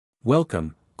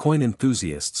Welcome, coin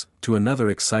enthusiasts, to another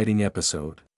exciting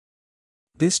episode.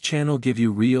 This channel give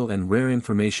you real and rare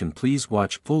information. Please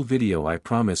watch full video. I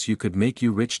promise you could make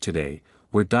you rich today.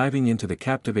 We're diving into the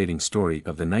captivating story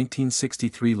of the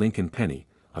 1963 Lincoln penny,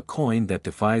 a coin that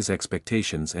defies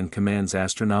expectations and commands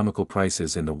astronomical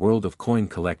prices in the world of coin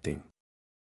collecting.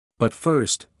 But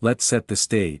first, let's set the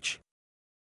stage.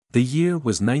 The year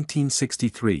was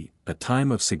 1963, a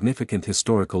time of significant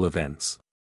historical events.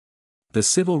 The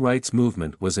civil rights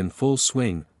movement was in full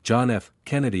swing. John F.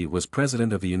 Kennedy was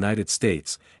President of the United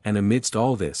States, and amidst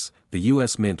all this, the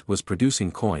U.S. Mint was producing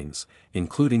coins,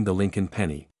 including the Lincoln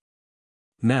penny.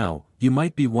 Now, you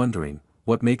might be wondering,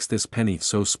 what makes this penny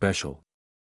so special?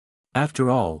 After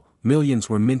all, millions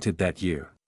were minted that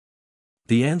year.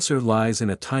 The answer lies in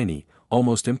a tiny,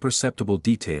 almost imperceptible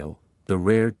detail: the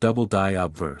rare double-die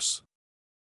obverse.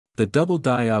 The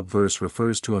double-die obverse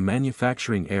refers to a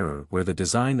manufacturing error where the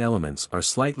design elements are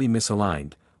slightly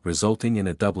misaligned, resulting in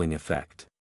a doubling effect.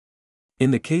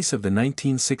 In the case of the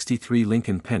 1963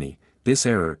 Lincoln penny, this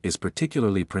error is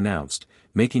particularly pronounced,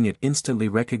 making it instantly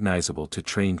recognizable to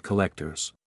trained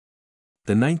collectors.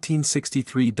 The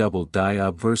 1963 double-die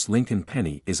obverse Lincoln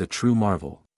penny is a true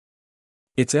marvel.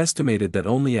 It's estimated that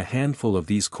only a handful of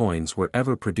these coins were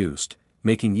ever produced,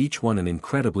 making each one an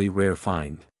incredibly rare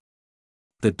find.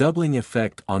 The doubling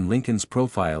effect on Lincoln's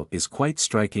profile is quite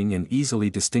striking and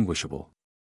easily distinguishable.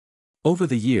 Over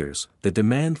the years, the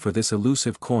demand for this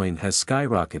elusive coin has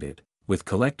skyrocketed, with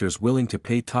collectors willing to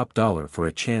pay top dollar for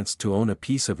a chance to own a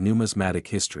piece of numismatic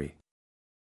history.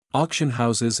 Auction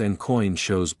houses and coin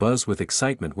shows buzz with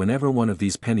excitement whenever one of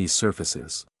these pennies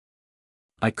surfaces.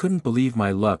 I couldn't believe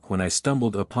my luck when I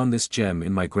stumbled upon this gem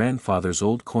in my grandfather's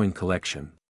old coin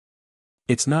collection.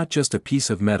 It's not just a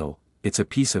piece of metal, it's a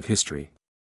piece of history.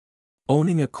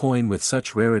 Owning a coin with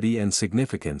such rarity and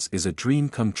significance is a dream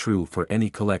come true for any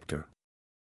collector.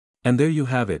 And there you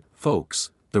have it,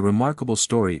 folks, the remarkable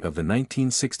story of the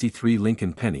 1963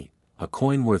 Lincoln penny, a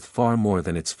coin worth far more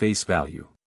than its face value.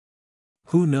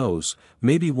 Who knows,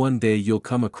 maybe one day you'll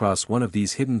come across one of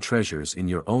these hidden treasures in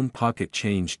your own pocket.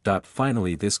 Change.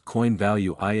 Finally, this coin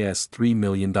value is $3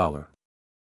 million.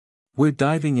 We're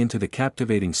diving into the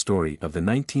captivating story of the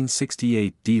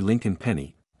 1968 Lincoln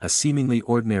penny, a seemingly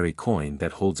ordinary coin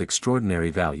that holds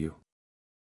extraordinary value.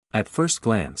 At first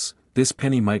glance, this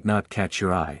penny might not catch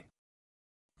your eye.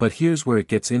 But here's where it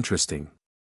gets interesting.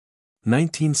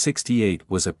 1968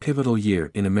 was a pivotal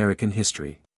year in American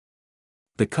history.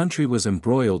 The country was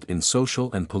embroiled in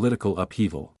social and political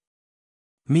upheaval.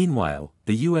 Meanwhile,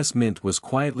 the U.S. Mint was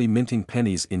quietly minting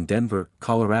pennies in Denver,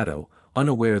 Colorado,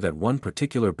 unaware that one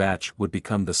particular batch would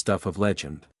become the stuff of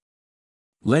legend.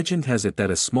 Legend has it that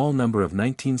a small number of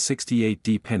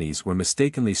 1968 pennies were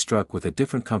mistakenly struck with a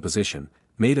different composition,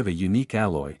 made of a unique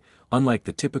alloy, unlike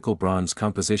the typical bronze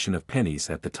composition of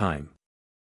pennies at the time.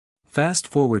 Fast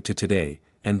forward to today,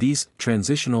 and these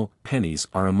transitional pennies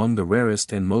are among the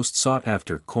rarest and most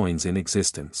sought-after coins in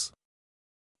existence.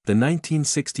 The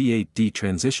 1968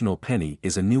 transitional penny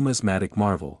is a numismatic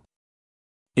marvel.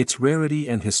 Its rarity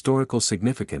and historical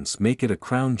significance make it a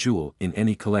crown jewel in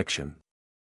any collection.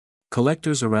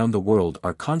 Collectors around the world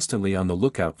are constantly on the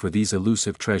lookout for these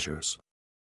elusive treasures.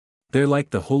 They're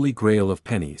like the holy grail of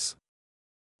pennies.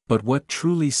 But what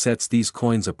truly sets these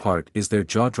coins apart is their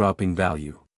jaw-dropping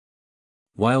value.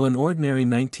 While an ordinary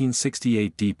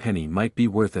 1968 penny might be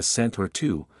worth a cent or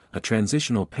two, a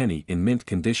transitional penny in mint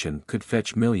condition could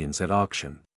fetch millions at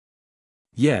auction.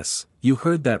 Yes, you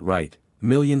heard that right,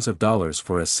 millions of dollars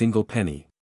for a single penny.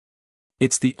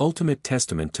 It's the ultimate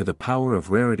testament to the power of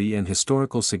rarity and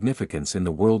historical significance in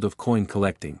the world of coin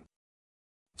collecting.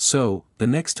 So, the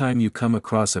next time you come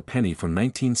across a penny from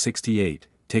 1968,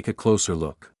 take a closer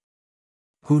look.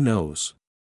 Who knows?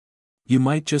 You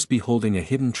might just be holding a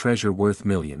hidden treasure worth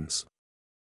millions.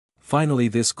 Finally,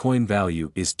 this coin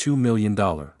value is $2 million.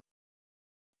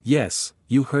 Yes,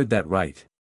 you heard that right.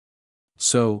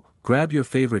 So, grab your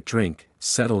favorite drink,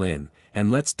 settle in, and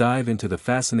let's dive into the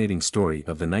fascinating story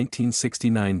of the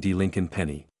 1969 Lincoln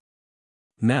penny.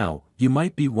 Now, you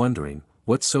might be wondering,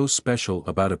 what's so special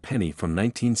about a penny from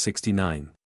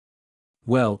 1969?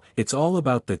 Well, it's all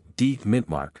about the D mint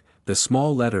mark, the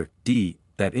small letter D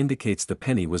that indicates the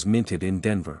penny was minted in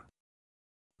Denver.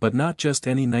 But not just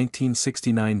any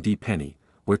 1969 penny,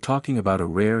 we're talking about a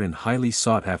rare and highly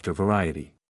sought-after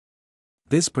variety.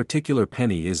 This particular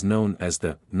penny is known as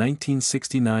the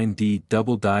 1969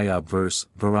 double-die obverse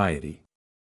variety.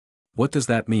 What does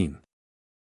that mean?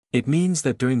 It means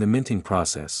that during the minting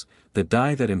process, the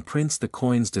die that imprints the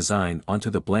coin's design onto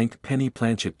the blank penny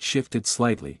planchet shifted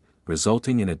slightly,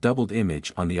 resulting in a doubled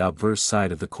image on the obverse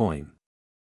side of the coin.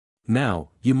 Now,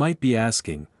 you might be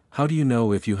asking, how do you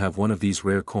know if you have one of these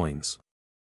rare coins?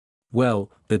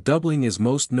 Well, the doubling is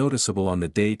most noticeable on the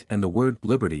date and the word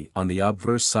liberty on the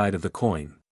obverse side of the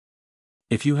coin.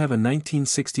 If you have a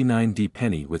 1969 D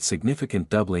penny with significant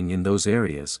doubling in those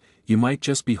areas, you might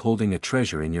just be holding a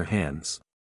treasure in your hands.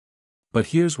 But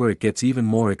here's where it gets even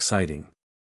more exciting.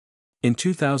 In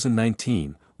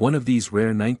 2019, one of these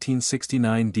rare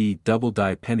 1969 D double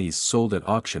die pennies sold at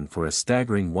auction for a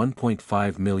staggering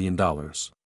 $1.5 million.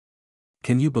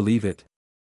 Can you believe it?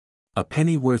 A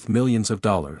penny worth millions of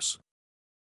dollars.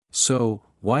 So,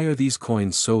 why are these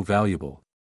coins so valuable?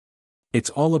 It's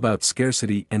all about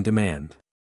scarcity and demand.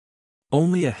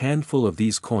 Only a handful of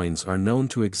these coins are known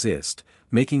to exist,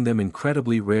 making them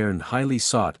incredibly rare and highly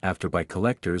sought after by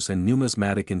collectors and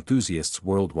numismatic enthusiasts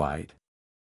worldwide.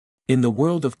 In the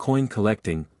world of coin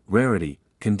collecting, rarity,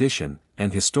 condition,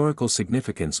 and historical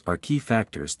significance are key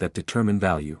factors that determine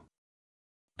value.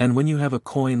 And when you have a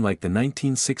coin like the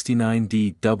 1969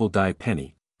 D double die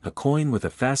penny, a coin with a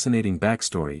fascinating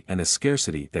backstory and a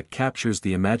scarcity that captures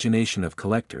the imagination of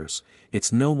collectors,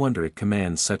 it's no wonder it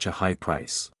commands such a high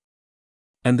price.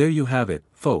 And there you have it,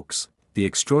 folks, the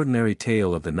extraordinary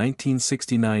tale of the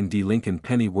 1969 D Lincoln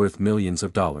penny worth millions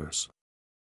of dollars.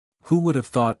 Who would have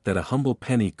thought that a humble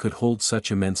penny could hold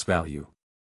such immense value?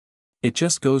 It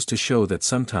just goes to show that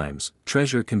sometimes,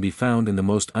 treasure can be found in the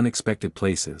most unexpected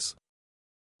places.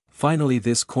 Finally,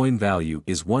 this coin value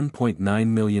is $1.9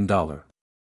 million.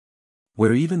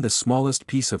 Where even the smallest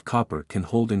piece of copper can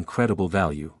hold incredible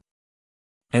value.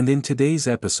 And in today's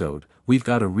episode, we've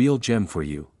got a real gem for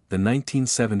you, the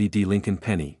 1970 D Lincoln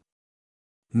penny.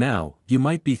 Now, you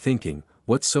might be thinking,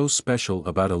 what's so special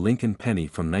about a Lincoln penny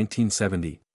from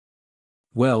 1970?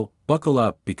 Well, buckle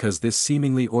up because this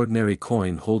seemingly ordinary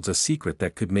coin holds a secret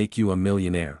that could make you a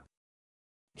millionaire.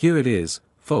 Here it is,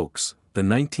 folks, the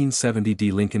 1970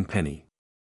 D Lincoln penny.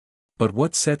 But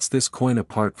what sets this coin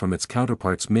apart from its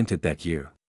counterparts minted that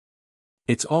year?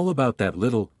 It's all about that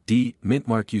little D mint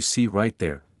mark you see right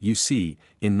there. You see,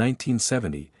 in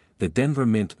 1970, the Denver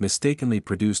Mint mistakenly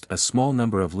produced a small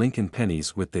number of Lincoln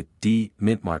pennies with the D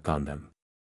mint mark on them.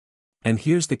 And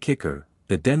here's the kicker,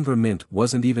 the Denver Mint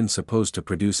wasn't even supposed to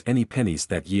produce any pennies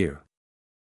that year.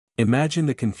 Imagine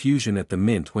the confusion at the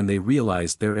mint when they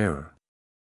realized their error.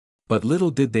 But little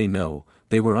did they know,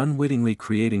 they were unwittingly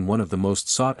creating one of the most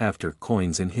sought-after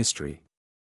coins in history.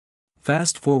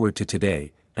 Fast forward to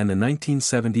today, and the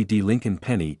 1970 D Lincoln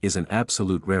penny is an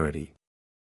absolute rarity.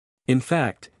 In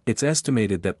fact, it's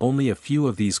estimated that only a few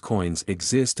of these coins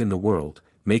exist in the world,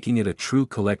 making it a true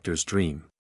collector's dream.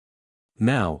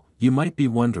 Now, you might be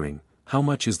wondering, how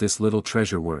much is this little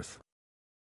treasure worth?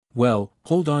 Well,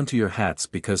 hold on to your hats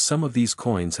because some of these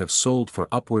coins have sold for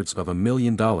upwards of $1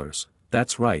 million,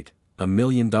 that's right, $1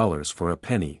 million for a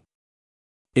penny.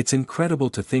 It's incredible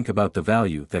to think about the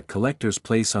value that collectors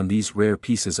place on these rare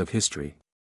pieces of history.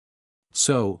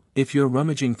 So, if you're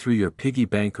rummaging through your piggy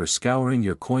bank or scouring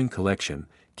your coin collection,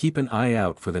 keep an eye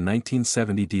out for the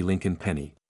 1970 D Lincoln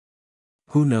penny.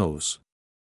 Who knows?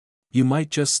 You might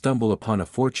just stumble upon a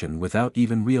fortune without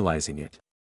even realizing it.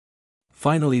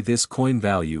 Finally, this coin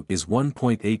value is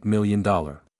 $1.8 million.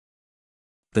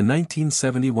 The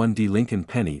 1971 D Lincoln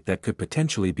penny that could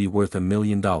potentially be worth $1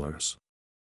 million.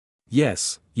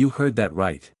 Yes, you heard that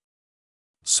right.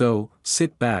 So,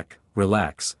 sit back,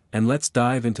 relax, and let's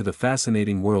dive into the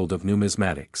fascinating world of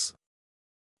numismatics.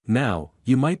 Now,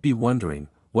 you might be wondering,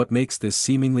 what makes this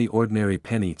seemingly ordinary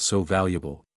penny so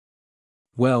valuable?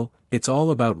 Well, it's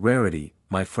all about rarity,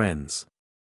 my friends.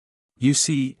 You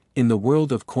see, in the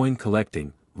world of coin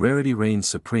collecting, rarity reigns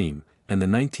supreme, and the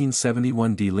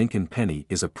 1971 D Lincoln penny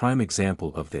is a prime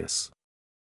example of this.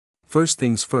 First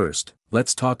things first,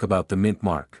 let's talk about the mint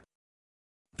mark.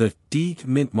 The D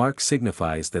mint mark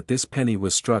signifies that this penny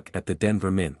was struck at the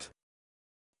Denver Mint.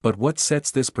 But what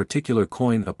sets this particular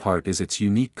coin apart is its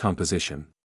unique composition.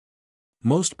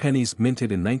 Most pennies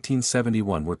minted in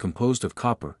 1971 were composed of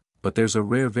copper, but there's a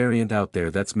rare variant out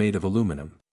there that's made of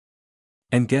aluminum.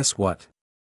 And guess what?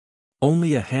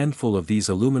 Only a handful of these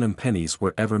aluminum pennies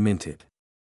were ever minted.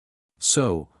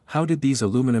 So, how did these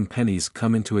aluminum pennies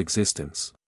come into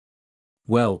existence?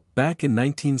 Well, back in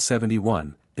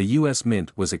 1971, the U.S.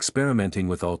 Mint was experimenting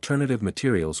with alternative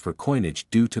materials for coinage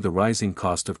due to the rising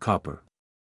cost of copper.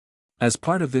 As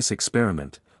part of this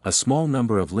experiment, a small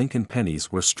number of Lincoln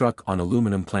pennies were struck on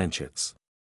aluminum planchets.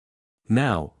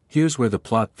 Now, here's where the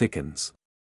plot thickens.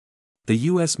 The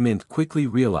U.S. Mint quickly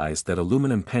realized that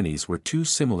aluminum pennies were too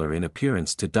similar in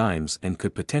appearance to dimes and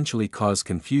could potentially cause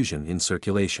confusion in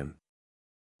circulation.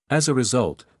 As a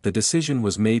result, the decision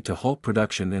was made to halt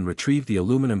production and retrieve the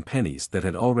aluminum pennies that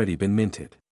had already been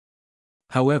minted.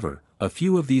 However, a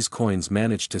few of these coins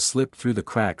managed to slip through the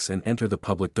cracks and enter the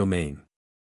public domain.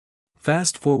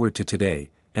 Fast forward to today,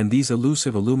 and these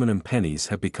elusive aluminum pennies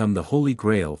have become the holy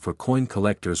grail for coin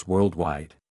collectors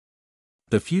worldwide.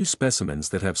 The few specimens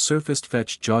that have surfaced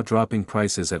fetch jaw-dropping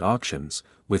prices at auctions,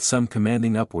 with some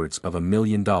commanding upwards of $1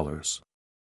 million.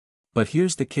 But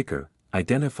here's the kicker: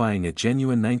 identifying a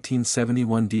genuine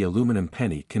 1971D aluminum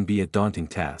penny can be a daunting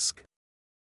task.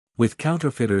 With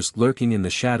counterfeiters lurking in the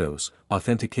shadows,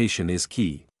 authentication is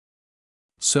key.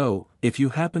 So, if you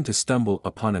happen to stumble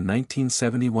upon a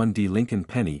 1971D Lincoln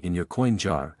penny in your coin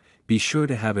jar, be sure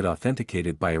to have it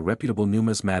authenticated by a reputable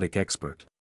numismatic expert.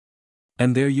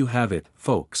 And there you have it,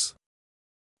 folks.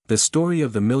 The story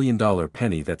of the $1 million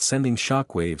penny that's sending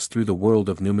shockwaves through the world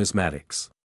of numismatics.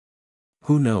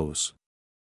 Who knows?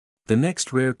 The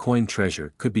next rare coin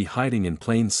treasure could be hiding in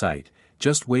plain sight,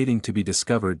 just waiting to be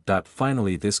discovered.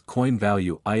 Finally, this coin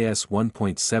value is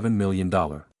 $1.7 million.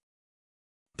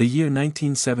 The year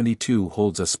 1972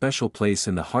 holds a special place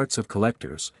in the hearts of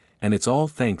collectors, and it's all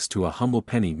thanks to a humble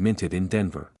penny minted in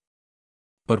Denver.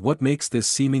 But what makes this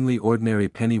seemingly ordinary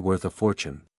penny worth a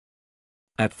fortune?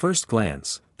 At first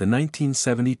glance, the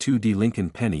 1972D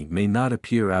Lincoln penny may not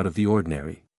appear out of the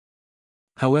ordinary.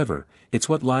 However, it's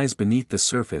what lies beneath the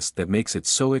surface that makes it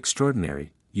so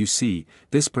extraordinary. You see,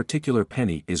 this particular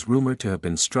penny is rumored to have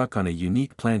been struck on a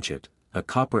unique planchet, a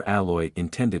copper alloy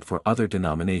intended for other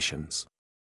denominations.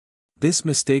 This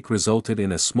mistake resulted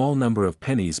in a small number of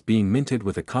pennies being minted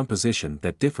with a composition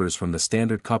that differs from the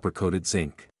standard copper-coated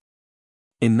zinc.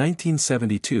 In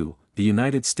 1972, the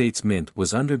United States Mint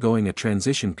was undergoing a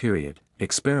transition period,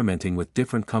 experimenting with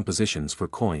different compositions for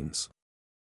coins.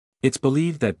 It's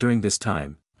believed that during this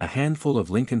time, a handful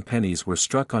of Lincoln pennies were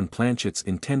struck on planchets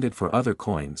intended for other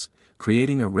coins,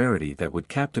 creating a rarity that would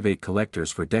captivate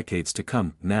collectors for decades to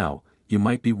come. Now, you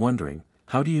might be wondering,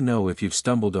 how do you know if you've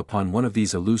stumbled upon one of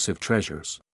these elusive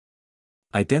treasures?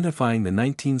 Identifying the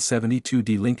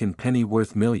 1972D Lincoln penny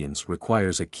worth millions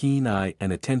requires a keen eye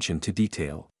and attention to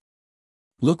detail.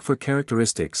 Look for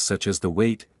characteristics such as the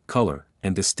weight, color,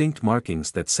 and distinct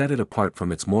markings that set it apart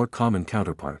from its more common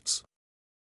counterparts.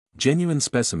 Genuine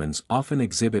specimens often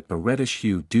exhibit a reddish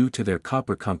hue due to their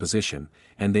copper composition,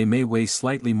 and they may weigh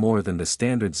slightly more than the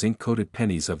standard zinc-coated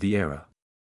pennies of the era.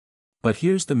 But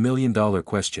here's the million-dollar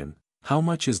question: how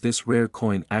much is this rare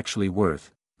coin actually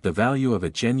worth? The value of a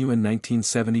genuine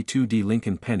 1972D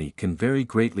Lincoln penny can vary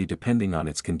greatly depending on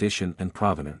its condition and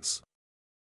provenance.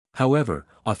 However,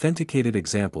 authenticated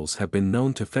examples have been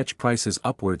known to fetch prices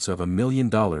upwards of $1 million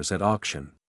at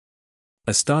auction.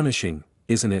 Astonishing,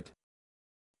 isn't it?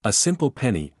 A simple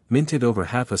penny, minted over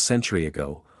half a century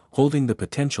ago, holding the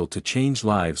potential to change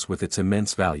lives with its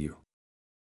immense value.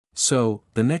 So,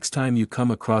 the next time you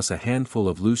come across a handful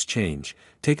of loose change,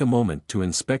 take a moment to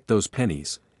inspect those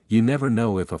pennies. You never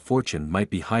know if a fortune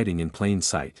might be hiding in plain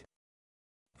sight.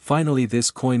 Finally, this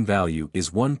coin value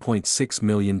is $1.6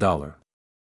 million.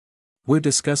 We're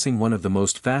discussing one of the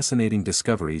most fascinating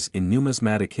discoveries in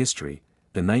numismatic history,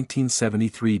 the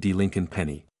 1973D Lincoln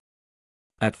penny.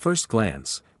 At first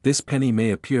glance, this penny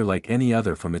may appear like any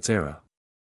other from its era.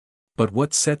 But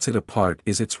what sets it apart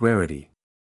is its rarity.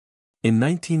 In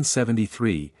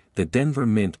 1973, the Denver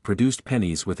Mint produced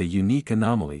pennies with a unique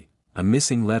anomaly, a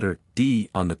missing letter D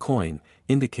on the coin,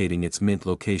 indicating its mint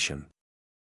location.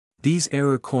 These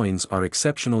error coins are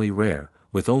exceptionally rare,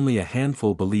 with only a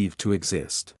handful believed to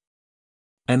exist.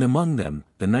 And among them,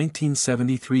 the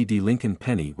 1973D Lincoln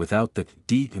penny without the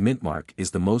D mint mark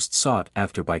is the most sought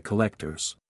after by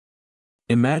collectors.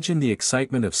 Imagine the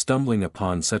excitement of stumbling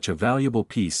upon such a valuable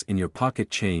piece in your pocket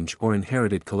change or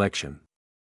inherited collection.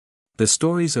 The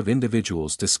stories of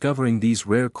individuals discovering these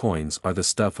rare coins are the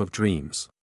stuff of dreams.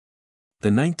 The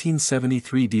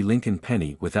 1973D Lincoln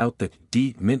penny without the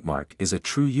D mint mark is a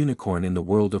true unicorn in the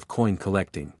world of coin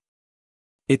collecting.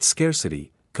 Its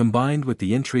scarcity, combined with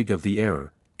the intrigue of the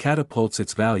error, catapults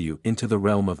its value into the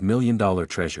realm of million-dollar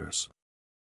treasures.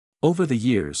 Over the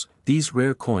years, these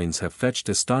rare coins have fetched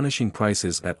astonishing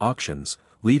prices at auctions,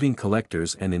 leaving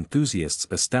collectors and enthusiasts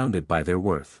astounded by their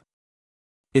worth.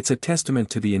 It's a testament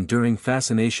to the enduring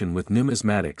fascination with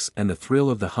numismatics and the thrill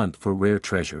of the hunt for rare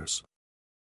treasures.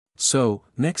 So,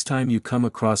 next time you come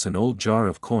across an old jar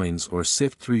of coins or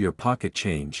sift through your pocket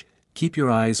change, keep your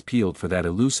eyes peeled for that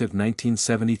elusive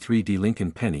 1973D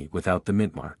Lincoln penny without the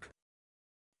mint mark.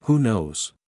 Who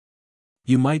knows?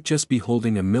 You might just be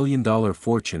holding $1 million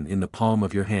fortune in the palm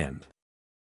of your hand.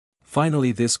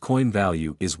 Finally, this coin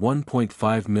value is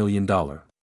 $1.5 million.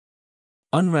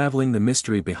 Unraveling the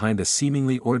mystery behind a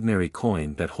seemingly ordinary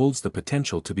coin that holds the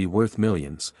potential to be worth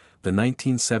millions, the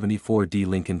 1974D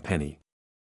Lincoln penny.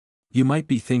 You might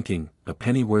be thinking, a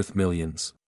penny worth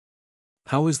millions?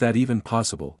 How is that even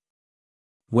possible?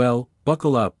 Well,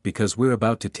 buckle up because we're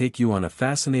about to take you on a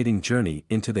fascinating journey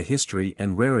into the history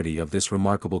and rarity of this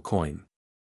remarkable coin.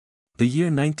 The year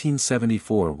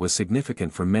 1974 was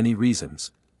significant for many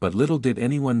reasons, but little did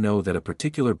anyone know that a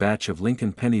particular batch of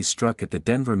Lincoln pennies struck at the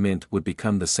Denver Mint would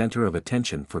become the center of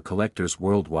attention for collectors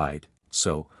worldwide.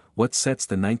 So, what sets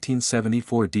the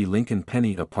 1974 Lincoln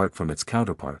penny apart from its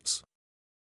counterparts?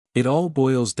 It all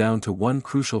boils down to one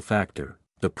crucial factor: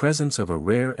 the presence of a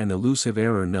rare and elusive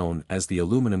error known as the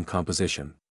aluminum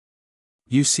composition.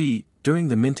 You see, during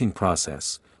the minting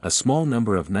process, a small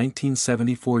number of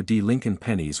 1974 Lincoln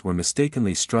pennies were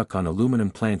mistakenly struck on aluminum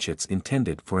planchets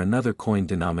intended for another coin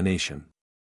denomination.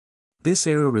 This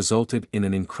error resulted in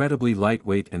an incredibly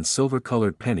lightweight and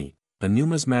silver-colored penny, a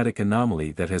numismatic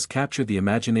anomaly that has captured the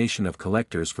imagination of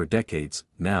collectors for decades.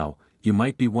 Now, you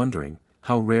might be wondering,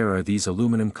 how rare are these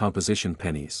aluminum composition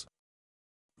pennies?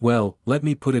 Well, let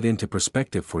me put it into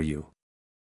perspective for you.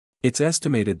 It's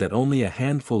estimated that only a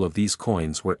handful of these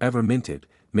coins were ever minted,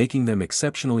 making them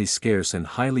exceptionally scarce and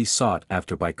highly sought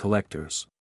after by collectors.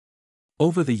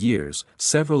 Over the years,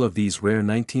 several of these rare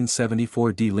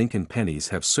 1974 Lincoln pennies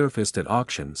have surfaced at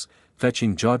auctions,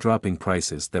 fetching jaw-dropping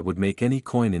prices that would make any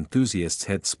coin enthusiast's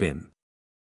head spin.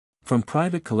 From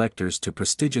private collectors to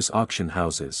prestigious auction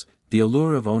houses, the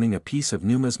allure of owning a piece of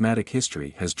numismatic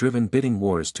history has driven bidding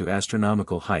wars to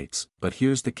astronomical heights. But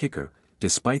here's the kicker: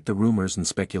 despite the rumors and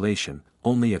speculation,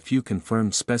 only a few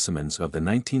confirmed specimens of the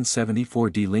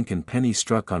 1974 Lincoln penny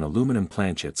struck on aluminum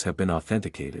planchets have been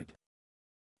authenticated.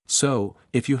 So,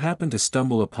 if you happen to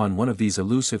stumble upon one of these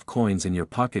elusive coins in your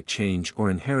pocket change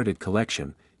or inherited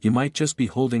collection, you might just be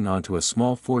holding onto a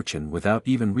small fortune without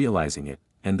even realizing it.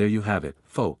 And there you have it,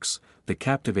 folks, the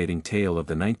captivating tale of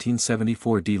the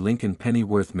 1974 Lincoln penny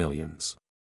worth millions.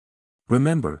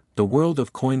 Remember, the world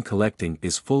of coin collecting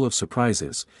is full of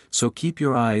surprises, so keep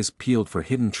your eyes peeled for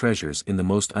hidden treasures in the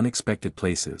most unexpected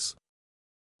places.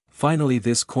 Finally,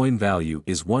 this coin value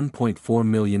is $1.4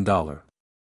 million.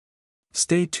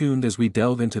 Stay tuned as we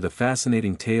delve into the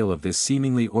fascinating tale of this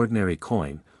seemingly ordinary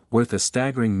coin, worth a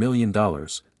staggering $1 million.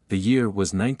 The year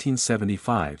was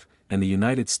 1975, and the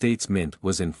United States Mint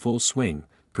was in full swing,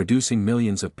 producing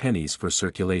millions of pennies for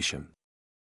circulation.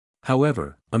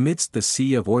 However, amidst the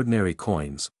sea of ordinary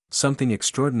coins, something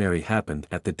extraordinary happened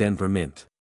at the Denver Mint.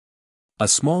 A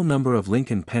small number of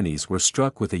Lincoln pennies were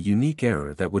struck with a unique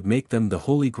error that would make them the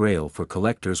holy grail for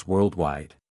collectors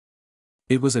worldwide.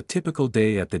 It was a typical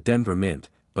day at the Denver Mint,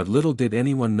 but little did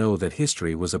anyone know that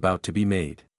history was about to be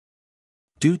made.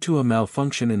 Due to a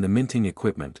malfunction in the minting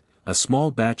equipment, a small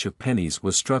batch of pennies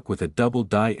was struck with a double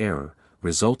die error,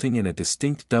 resulting in a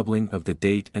distinct doubling of the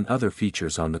date and other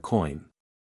features on the coin.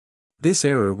 This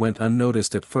error went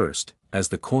unnoticed at first, as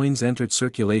the coins entered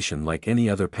circulation like any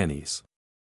other pennies.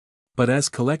 But as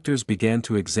collectors began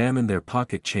to examine their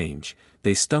pocket change,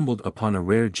 they stumbled upon a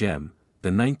rare gem, the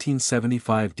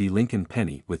 1975 Lincoln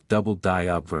penny with double die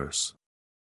obverse.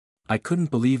 I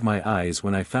couldn't believe my eyes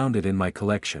when I found it in my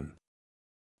collection.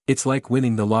 It's like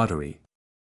winning the lottery.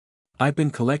 I've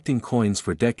been collecting coins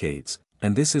for decades,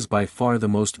 and this is by far the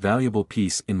most valuable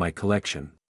piece in my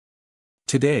collection.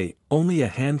 Today, only a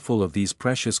handful of these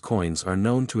precious coins are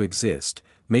known to exist,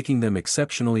 making them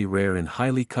exceptionally rare and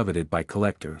highly coveted by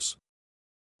collectors.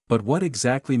 But what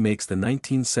exactly makes the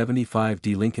 1975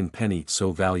 Lincoln penny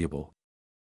so valuable?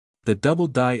 The double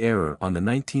die error on the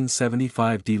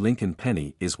 1975 Lincoln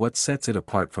penny is what sets it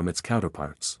apart from its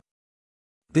counterparts.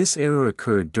 This error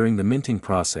occurred during the minting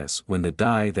process when the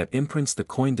die that imprints the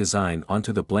coin design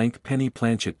onto the blank penny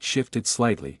planchet shifted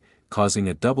slightly, causing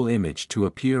a double image to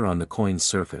appear on the coin's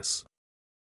surface.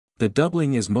 The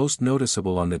doubling is most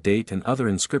noticeable on the date and other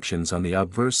inscriptions on the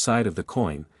obverse side of the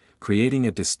coin, creating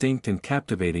a distinct and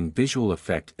captivating visual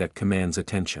effect that commands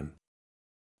attention.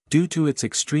 Due to its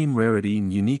extreme rarity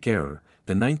and unique error,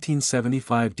 the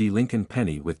 1975 Lincoln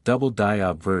penny with double die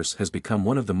obverse has become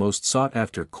one of the most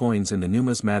sought-after coins in the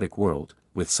numismatic world,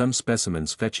 with some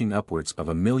specimens fetching upwards of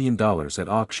 $1 million at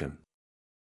auction.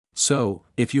 So,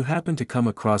 if you happen to come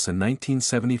across a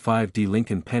 1975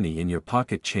 Lincoln penny in your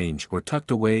pocket change or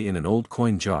tucked away in an old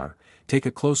coin jar, take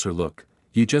a closer look.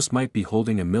 You just might be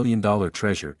holding $1 million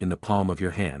treasure in the palm of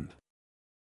your hand.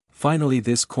 Finally,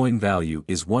 this coin value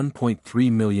is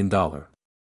 $1.3 million.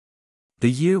 The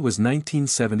year was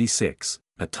 1976,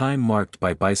 a time marked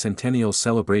by bicentennial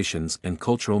celebrations and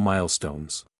cultural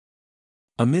milestones.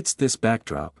 Amidst this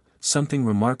backdrop, something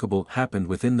remarkable happened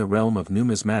within the realm of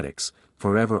numismatics,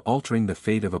 forever altering the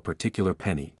fate of a particular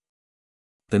penny.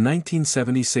 The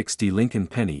 1976 Lincoln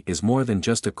penny is more than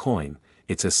just a coin,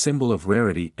 it's a symbol of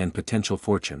rarity and potential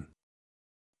fortune.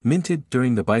 Minted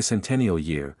during the bicentennial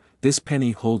year, this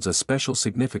penny holds a special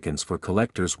significance for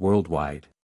collectors worldwide.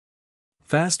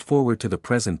 Fast forward to the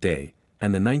present day,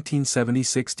 and the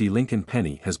 1976 D. Lincoln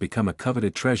penny has become a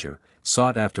coveted treasure,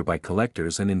 sought after by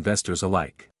collectors and investors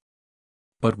alike.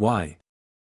 But why?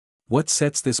 What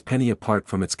sets this penny apart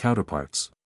from its counterparts?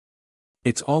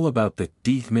 It's all about the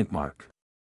D mint mark.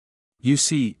 You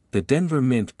see, the Denver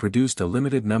Mint produced a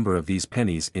limited number of these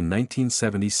pennies in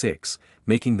 1976,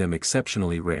 making them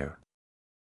exceptionally rare.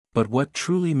 But what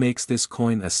truly makes this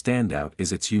coin a standout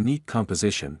is its unique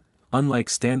composition.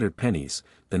 Unlike standard pennies,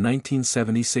 the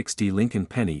 1976 D. Lincoln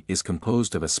penny is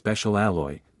composed of a special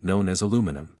alloy, known as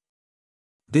aluminum.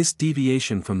 This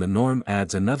deviation from the norm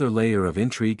adds another layer of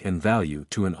intrigue and value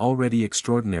to an already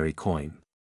extraordinary coin.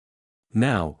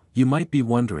 Now, you might be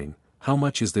wondering, how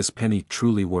much is this penny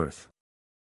truly worth?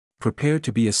 Prepare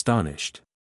to be astonished.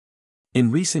 In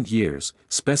recent years,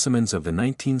 specimens of the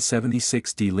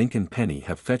 1976 D. Lincoln penny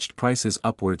have fetched prices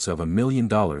upwards of $1 million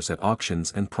at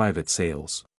auctions and private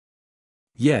sales.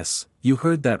 Yes, you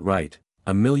heard that right,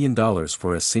 $1 million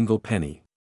for a single penny.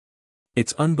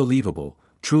 It's unbelievable,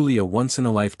 truly a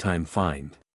once-in-a-lifetime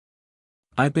find.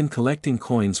 I've been collecting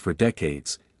coins for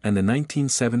decades, and the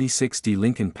 1976 D.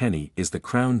 Lincoln penny is the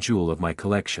crown jewel of my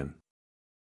collection.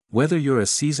 Whether you're a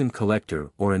seasoned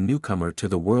collector or a newcomer to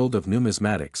the world of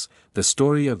numismatics, the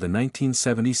story of the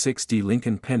 1976 D.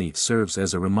 Lincoln penny serves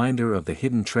as a reminder of the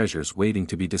hidden treasures waiting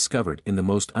to be discovered in the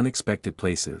most unexpected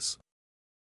places.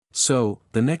 So,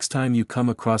 the next time you come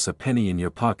across a penny in your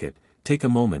pocket, take a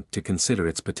moment to consider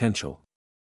its potential.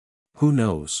 Who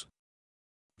knows?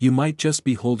 You might just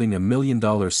be holding $1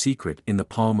 million secret in the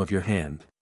palm of your hand.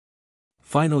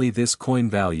 Finally, this coin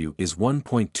value is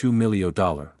 $1.2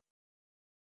 million.